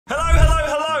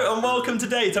and welcome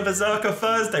today to the Zerkaa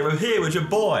Thursday. We're here with your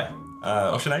boy.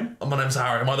 What's your name? My name's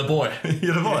Harry. Am I the boy?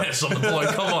 You're the boy? Yes, I'm the boy.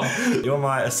 Come on. You're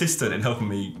my assistant in helping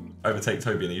me overtake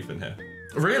Toby and Ethan here.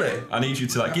 Really? I need you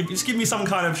to like just give me some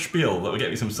kind of spiel that will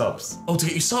get me some subs. Oh, to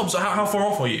get you subs? How far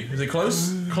off are you? Is it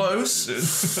close? Close?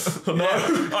 No.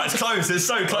 Oh, it's close. It's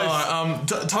so close. Alright,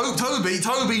 Toby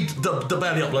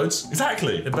barely uploads.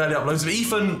 Exactly. It barely uploads.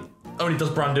 Ethan only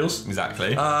does brand deals.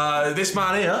 Exactly. This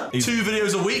man here, 2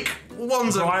 videos a week.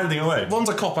 One's grinding away. One's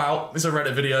a cop out. It's a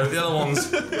Reddit video. The other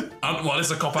one's well,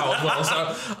 it's a cop out as well.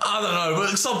 So I don't know.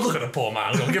 But look at the poor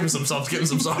man. Give him some subs. Give him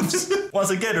some subs. Once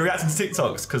again, we're reacting to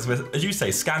TikToks because we're, as you say,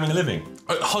 scamming a living.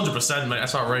 100%, mate.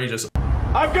 That's outrageous.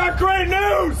 I've got great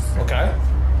news. Okay.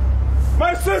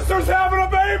 My sister's having a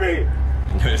baby. You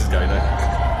know where this is going, though.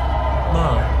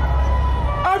 No.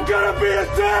 I'm gonna be a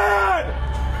dad.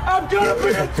 I'm gonna be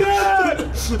a dad!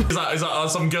 Is that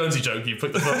some Guernsey joke you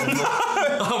put the phone on?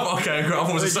 Oh, okay, great. I thought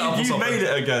it was a setup or You something. made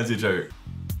it a Guernsey joke.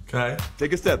 Okay.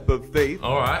 Take a step of faith.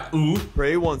 Alright. Ooh.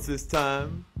 Pray once this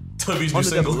time. Toby's new On the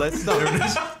single. devil, let's stomp. There it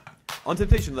is. On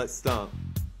temptation, let's stomp.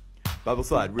 Bible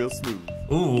slide, real smooth.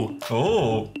 Ooh.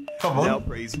 Oh, come on. Now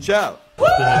praise and shout.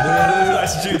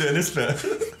 That's you doing this bit.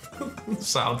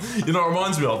 Sound. You know what it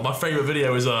reminds me of? My favourite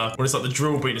video is when it's like the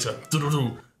drill beat and it's like,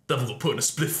 devil got put in a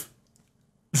spliff.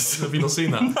 Have you not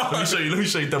seen that? No. Let me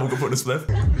show you Devil got put in a spliff.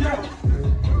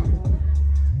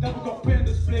 Devil got put in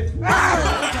the spliff.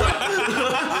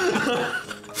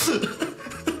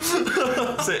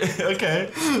 Okay.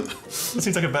 That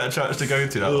seems like a better church to go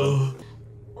to, that one.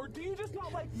 Or do you just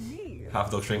not like me?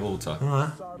 Half dog string altar.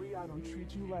 Alright. Sorry, I don't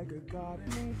treat you like a god.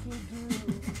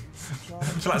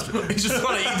 He's just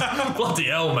trying to eat. Bloody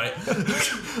hell, mate.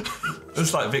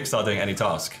 It's like Vicstar doing any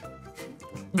task.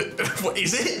 What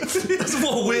is it? That's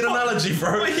what a weird analogy,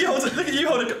 bro. Wait, look at you,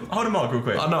 hold a mark real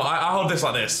quick. No, I hold this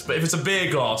like this, but if it's a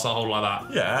beer glass, I hold like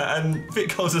that. Yeah, and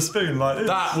Vic holds a spoon like this.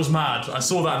 That was mad. I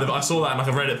saw that in like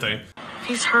a Reddit thing.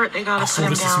 He's hurt. They gotta I put saw him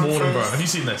this down morning, bro. first. Have you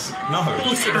seen this? No.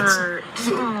 He's hurt.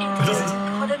 It doesn't.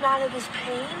 Put him out of his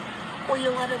pain, or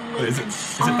you let him live. Is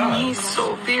it bad? He's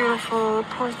so beautiful.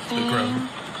 Poor thing. Grim.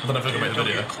 I don't know if I can make the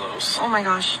video. Oh my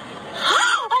gosh.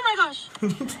 Oh my gosh!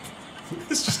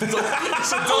 It's just it's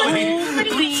a dummy.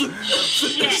 Holy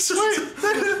shit!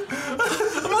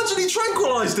 Imagine he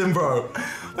tranquilized him, bro.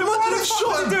 Imagine he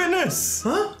shot him. Doing this?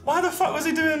 Huh? Why the fuck was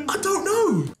he doing? I don't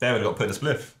know. They would have got put in a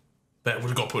spliff. They would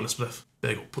have got put in a spliff.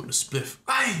 They got put in a spliff.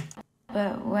 Hey!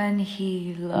 But when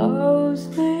he loves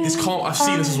me, This can't. I've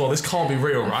seen this as well. This can't be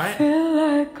real, right? feel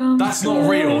like I'm That's not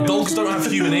real. Dogs don't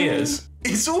have human ears.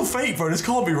 It's all fake, bro. This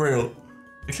can't be real.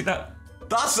 Look at that.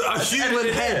 That's a human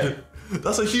head.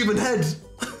 That's a human head.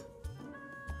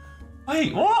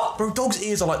 Wait, what? Bro, dogs'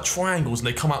 ears are like triangles and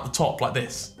they come out the top like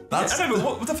this. That's I know,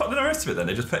 but what the fuck did the rest of it then?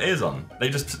 They just put ears on. They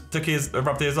just took ears,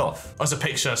 rubbed ears off. That's a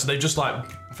picture, so they just like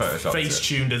Photoshopped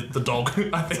face-tuned the dog,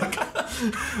 I think.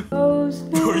 loves me.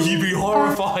 Bro, you'd be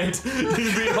horrified.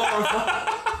 You'd be horrified.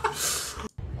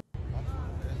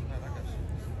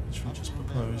 Should we just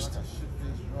proposed? I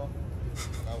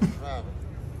was driving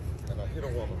and I hit a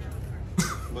woman.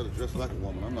 Might have dressed like a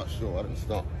woman, I'm not sure, I didn't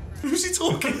stop. Who's he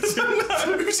talking to?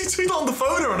 Who's he talking on the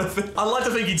phone or anything? I'd like to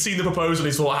think he'd seen the proposal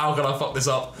and he thought, how can I fuck this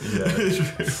up?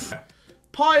 Yeah.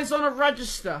 Pie's on a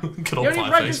register. Good The old only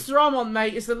pie face. register I'm on,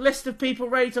 mate, is the list of people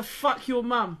ready to fuck your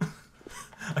mum.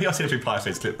 I think I've seen a few pie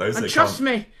face clip those. And trust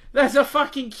me, there's a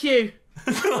fucking queue.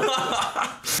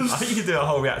 I think you could do a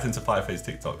whole reacting to pie face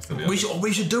TikToks. To be honest.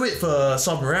 We should do it for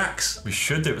Sub Reacts. We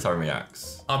should do it with our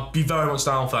reacts. I'd be very much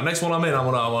down for that. Next one I'm in, I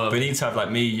wanna We need to have like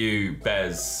me, you,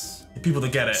 Bez, people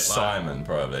that get it. Simon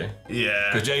probably. Yeah.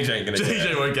 Because JJ ain't gonna get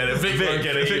JJ it. won't get it. Vic won't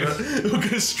get it either. We'll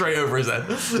go straight over his head.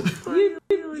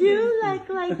 You look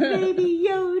like Baby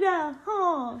Yoda,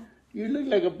 huh? You look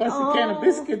like a busted can of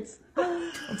biscuits.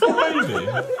 Baby.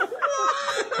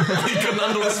 He couldn't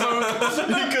handle the smoke.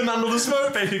 He couldn't handle the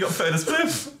smoke. Baby got put in a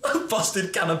spliff.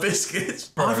 Busted can of biscuits.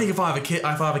 Bro. I think if I have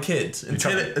a kid,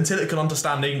 until it can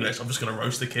understand English, I'm just gonna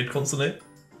roast the kid constantly.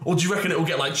 Or do you reckon it will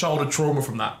get like childhood trauma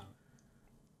from that?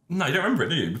 No, you don't remember it,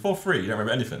 do you? Before 3, you don't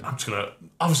remember anything. I'm just gonna.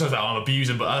 I was saying that I'm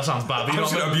abusing, but that sounds bad. But you know I'm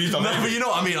just what I gonna mean? abuse that No, baby. but you know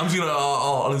what I mean. I'm just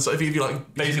gonna. And so if you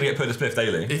like, Baby's gonna get put in a spliff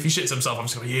daily. if he shits himself, I'm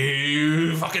just gonna.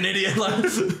 You fucking idiot! Like,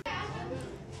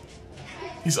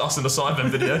 he's us in the Sidemen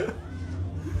video.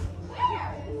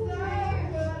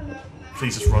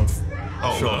 Please just run.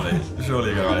 Oh, Surely. no. Surely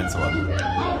you're gonna run into one.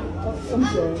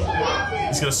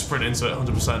 He's gonna sprint into it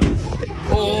 100%.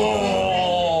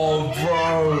 Oh,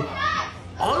 bro.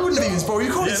 I wouldn't have even, bro.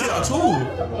 You can't see that at all.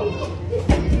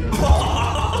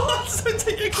 So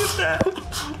take your kid there.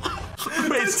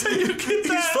 Wait, he's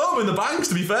firm in the banks,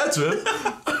 to be fair to him.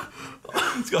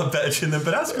 He's got a better chin than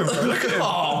Ben Askren, bro. Look at him.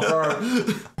 Oh, bro.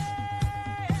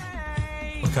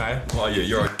 Okay. What are you?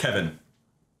 You're a Kevin.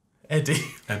 Eddie.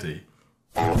 Eddie.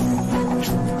 You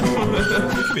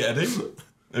can be Eddie.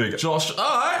 There we go. Josh.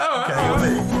 Alright.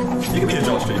 Okay, you can be a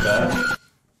Josh, to be fair.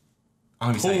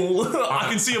 Paul. I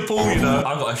can see a Paul, you know.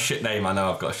 I've got a shit name. I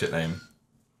know I've got a shit name.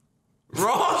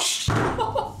 Rosh. We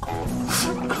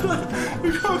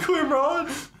can't call him Ron.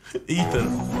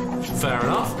 Ethan. Fair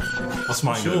enough. What's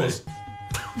mine? Yours?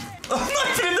 I'm not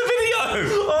even in the video.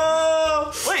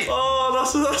 Wait. Oh,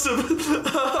 that's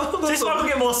This might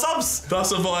get more subs.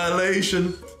 That's a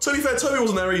violation. To be fair, Toby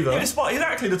wasn't there either. It's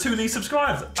exactly the 2 least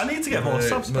subscribed. I need to get more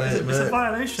subs, but it's a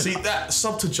violation. See, that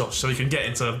sub to Josh so he can get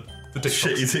into the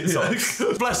shitty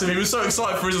TikToks. Bless him, he was so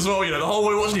excited for his as well, you know, the whole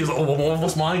way watching, he was like, oh,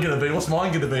 what's mine gonna be? What's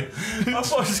mine gonna be? I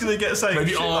thought I was just gonna get saying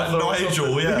maybe Arthur like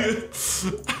Nigel, yeah.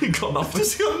 He got nothing.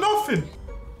 Just got nothing.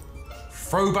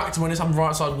 Throwback to when it's having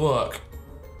right side work.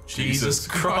 Jesus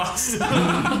Christ.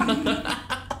 I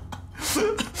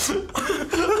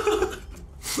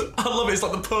love it, it's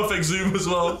like the perfect zoom as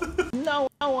well. No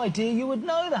idea you would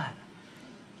know that.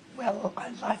 Well,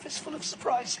 life is full of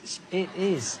surprises. It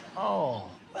is. Oh.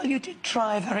 Well, you did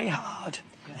try very hard,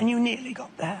 and you nearly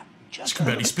got there. Just can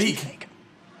barely speak.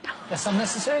 That's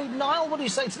unnecessary. Niall, what do you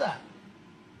say to that?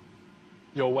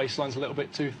 Your waistline's a little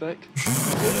bit too thick.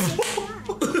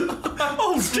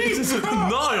 Oh, Jesus.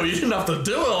 Niall, you didn't have to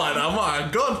do it like that. My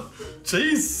God.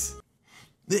 Jeez.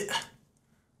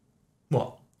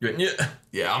 What? You went, yeah.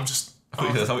 Yeah, I'm just... I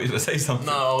thought you were going to say something.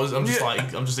 No, I'm just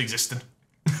like, I'm just existing.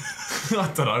 I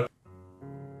don't know.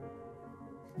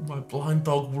 My blind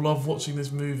dog will love watching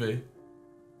this movie.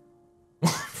 I'd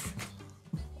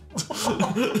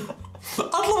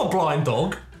love a blind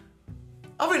dog.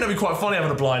 I think that'd be quite funny having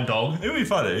a blind dog. It would be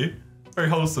funny. Very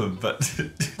wholesome, but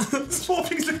small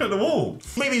things looking at the wall.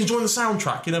 Maybe enjoying the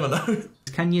soundtrack, you never know.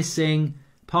 Can you sing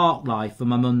Park Life for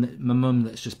my mum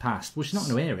that's just passed? Well, she's not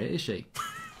going to hear it, is she?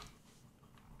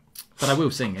 But I will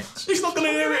sing it. She's not going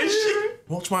to hear it, is she?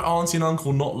 Watch my auntie and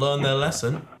uncle not learn their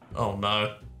lesson. Oh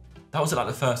no. That was at like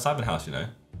the first Sidemen house, you know.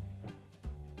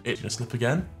 It gonna slip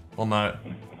again? Or no?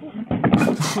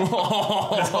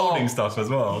 There's holding stuff as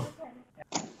well.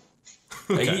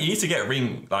 Okay. You need to get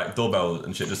Ring, like, doorbell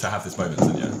and shit just to have this moment,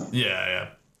 don't you?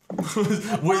 Yeah.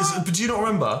 But do you not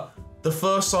remember? The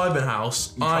first Sidemen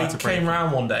house, I came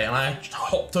round one day and I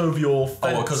hopped over your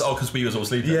fence. Oh, because we was all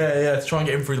sleeping? Yeah, to try and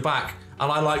get in through the back. And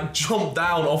I like jumped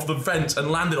down off the fence and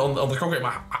landed on the concrete.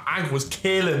 My ankle was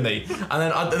killing me. And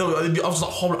then I was just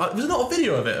like hobbling. There's not a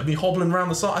video of it, of me hobbling around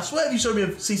the side. I swear if you showed me a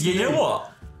CCTV. Yeah, you know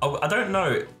what? I don't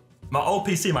know. My old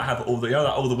PC might have all the,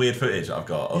 all the weird footage I've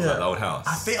got of that old house.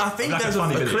 I think there's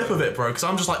a clip of it, bro, because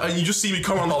I'm just like, you just see me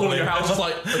come around the corner of your house, just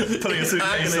like pulling a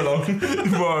suitcase along.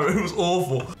 Bro, it was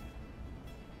awful.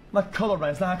 Like colorblind,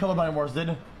 it's not how colorblind works,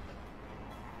 dude.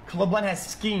 Colorblind has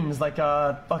schemes like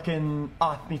fucking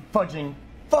me fudging.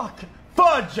 Fuck!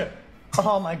 Fudge!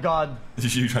 Oh my god. This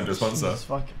is you trying to sponsor. Jesus,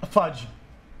 fuck. Fudge.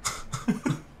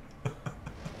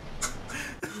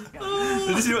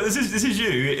 This is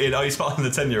you in Are You Smarter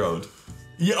Than a 10-year-old?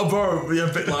 Yeah, bro. Yeah,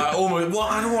 a bit like almost.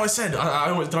 What? I don't know what I said. Did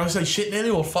I say shit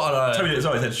nearly or fuck? Tell me it.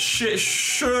 Sorry, I said shit,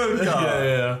 sugar.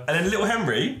 Yeah. And then little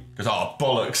Henry goes, oh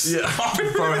bollocks. Yeah.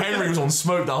 Bro, Henry was on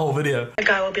smoke that whole video. A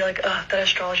guy will be like, ugh, that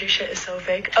astrology shit is so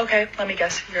fake. Okay, let me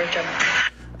guess, you're a Gemini.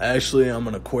 Actually, I'm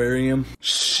an aquarium.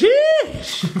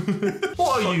 Shit!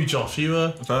 What are you, Josh? You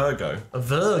a Virgo. A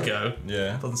Virgo?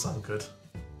 Yeah. Doesn't sound good.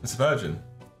 It's a virgin.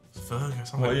 It's Virgo.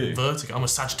 What are you? Vertigo. I'm a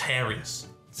Sagittarius.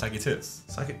 Saggy tits.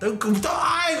 I ain't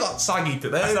got saggy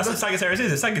tits. That's what Sagittarius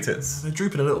is. It's saggy tits. They're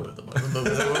drooping a little bit at the moment.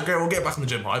 We'll get back on the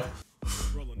gym hype.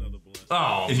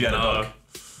 Oh, if you had a dog.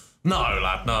 No,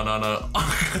 lad. No.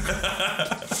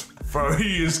 Bro,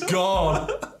 he is gone.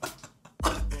 Did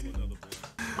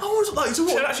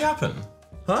it actually happen?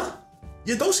 Huh?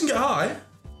 Yeah, dogs can get high.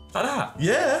 Like that?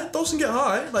 Yeah, dogs can get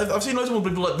high. Like, I've seen loads of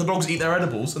people let the dogs eat their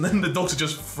edibles and then the dogs are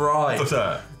just fried. What's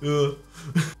that?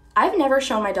 I've never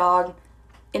shown my dog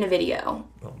in a video.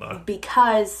 Oh no.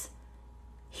 Because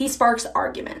he sparks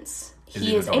arguments.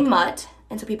 He is a mutt,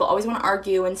 and so people always want to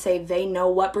argue and say they know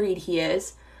what breed he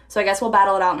is. So I guess we'll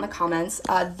battle it out in the comments.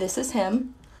 This is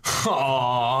him.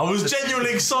 Oh, I was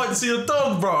genuinely excited to see a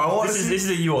dog, bro. This is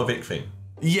a you or Vic thing.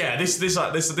 Yeah, this is.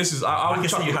 I can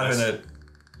see you having a.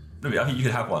 I think you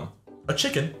could have one. A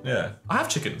chicken? Yeah. I have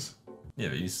chickens. Yeah,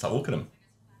 but you start walking them.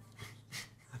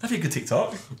 That'd be a good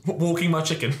TikTok. Walking my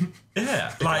chicken.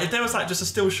 Yeah. Like if there was like just a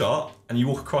still shot and you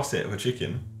walk across it with a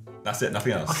chicken, that's it,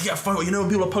 nothing else. I could get a photo. You know when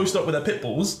people are posted up with their pit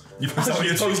bulls? You post up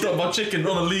up my chicken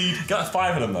on a lead. Get like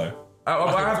 5 of them though.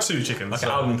 I have 2 chickens. Like an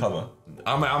album cover.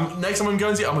 Next time I'm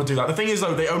going to, I'm gonna do that. The thing is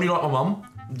though, they only like my mum.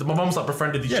 My mum's like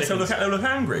befriended these chickens. Yeah, so they'll look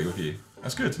angry with you.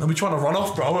 That's good. They'll be trying to run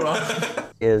off, bro.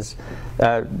 Is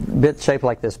a bit shaped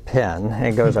like this pen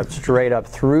and goes up straight up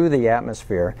through the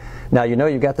atmosphere. Now you know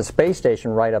you've got the space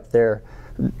station right up there.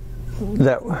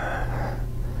 That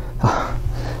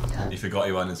you forgot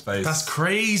you were in space. That's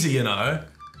crazy, you know.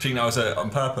 Do you think that was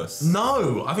on purpose?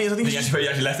 No, I think you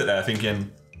actually left it there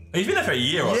thinking. He's been there for a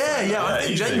year or so. Yeah, I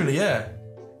think genuinely, yeah.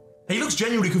 He looks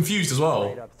genuinely confused as well.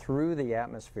 Straight up through the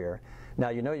atmosphere. Now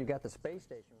you know you've got the space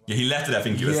station. Yeah, he left it there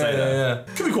thinking you would stay there.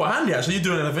 Yeah. Could be quite handy actually. You're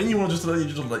doing anything, you want to just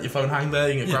let your phone hang there,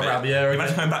 you can grab it out of the air.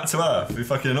 Imagine going back to Earth. It'd be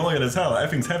fucking annoying as hell.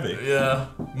 Everything's heavy. Yeah.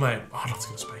 Mate, I'd love to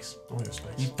go to space. I want to go to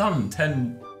space. You've done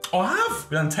 10. Oh, I have?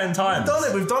 We've done 10 times.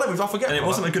 We've done it. I forget. And it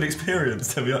wasn't a good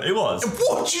experience, to be honest. It was.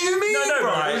 What do you mean? No,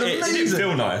 bro? right. It didn't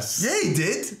feel nice. Yeah, it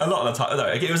did. A lot of the time. No,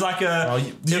 it was like a.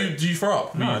 Do you throw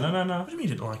up? No. What do you mean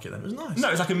you didn't like it then? It was nice. No,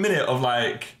 it was like a minute of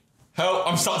like, help,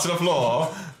 I'm stuck to the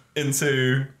floor,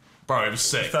 into. Bro, it was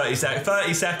sick.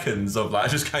 30 seconds of like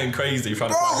just going crazy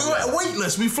trying to. Bro, we were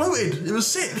weightless. We floated. It was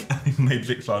sick. He made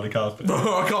Vic fly on the carpet. Bro,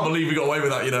 I can't believe we got away with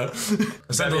that. You know.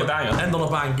 End on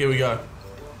a bang. Here we go.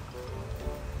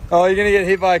 Oh, you're gonna get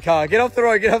hit by a car. Get off the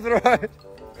road. Get off the road.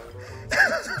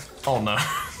 Oh no.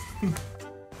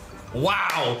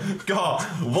 Wow. God,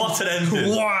 what an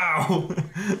ending. Wow.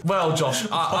 Well, Josh,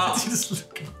 why did you just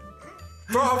look?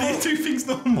 Bro, these 2 things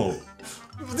normal.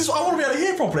 This I want to be able to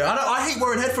hear properly. I hate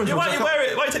wearing headphones. Yeah, why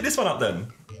you take this one up then?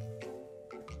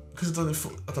 Because it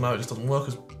doesn't. I don't know. It just doesn't work.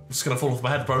 It's just gonna fall off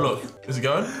my head, bro. Look, is it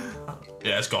going?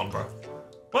 Yeah, it's gone, bro.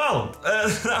 Well,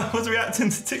 that was reacting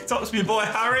to TikToks with your boy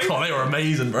Harry. Oh, they were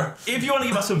amazing, bro. If you want to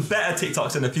give us some better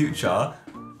TikToks in the future,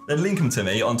 then link them to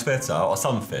me on Twitter or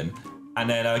something. And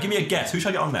then give me a guess. Who should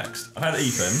I get on next? I've had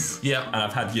Ethan. Yeah. And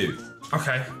I've had you.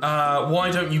 Okay.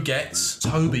 Why don't you get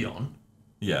Toby on?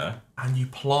 Yeah. And you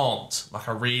plant like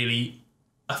a really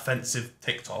offensive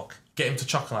TikTok. Get him to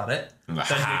chuckle at it.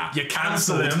 Then you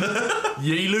cancel him.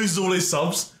 He loses all his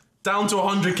subs. Down to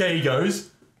 100k he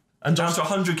goes. And down to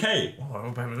 100k?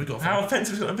 Oh, baby, we got how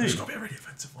offensive is it going to be? It's got to be a really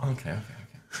offensive one. Okay.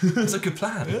 That's a good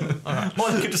plan. Right.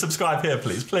 Why don't you subscribe here,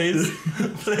 please? Please.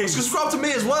 Subscribe to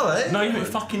me as well, eh? No, you don't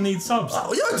fucking need subs. Yeah,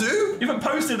 I do. You haven't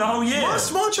posted the whole year. My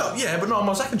channel, yeah, but not on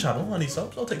my second channel. I need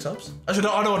subs. I'll take subs. Actually,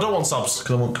 no, I don't want subs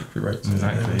because I want click-through rates.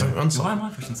 Exactly. Don't unsub. Why am I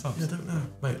pushing subs? Yeah, I don't know.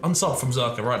 Mate, unsub from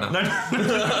Zerkaa right now. No.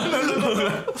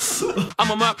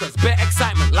 I'm a Mercus, bare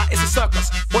excitement like it's a circus.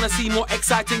 Wanna see more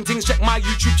exciting things? Check my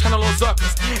YouTube channel or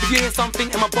Zerkaa. If you hear something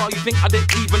in my bar you think I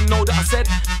didn't even know that I said,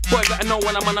 boy, better know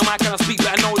when I'm on the mic and I speak,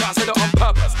 better know that I said it on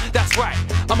purpose. That's right,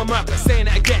 I'm a Mercus, saying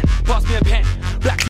it again. Pass me a pen. Black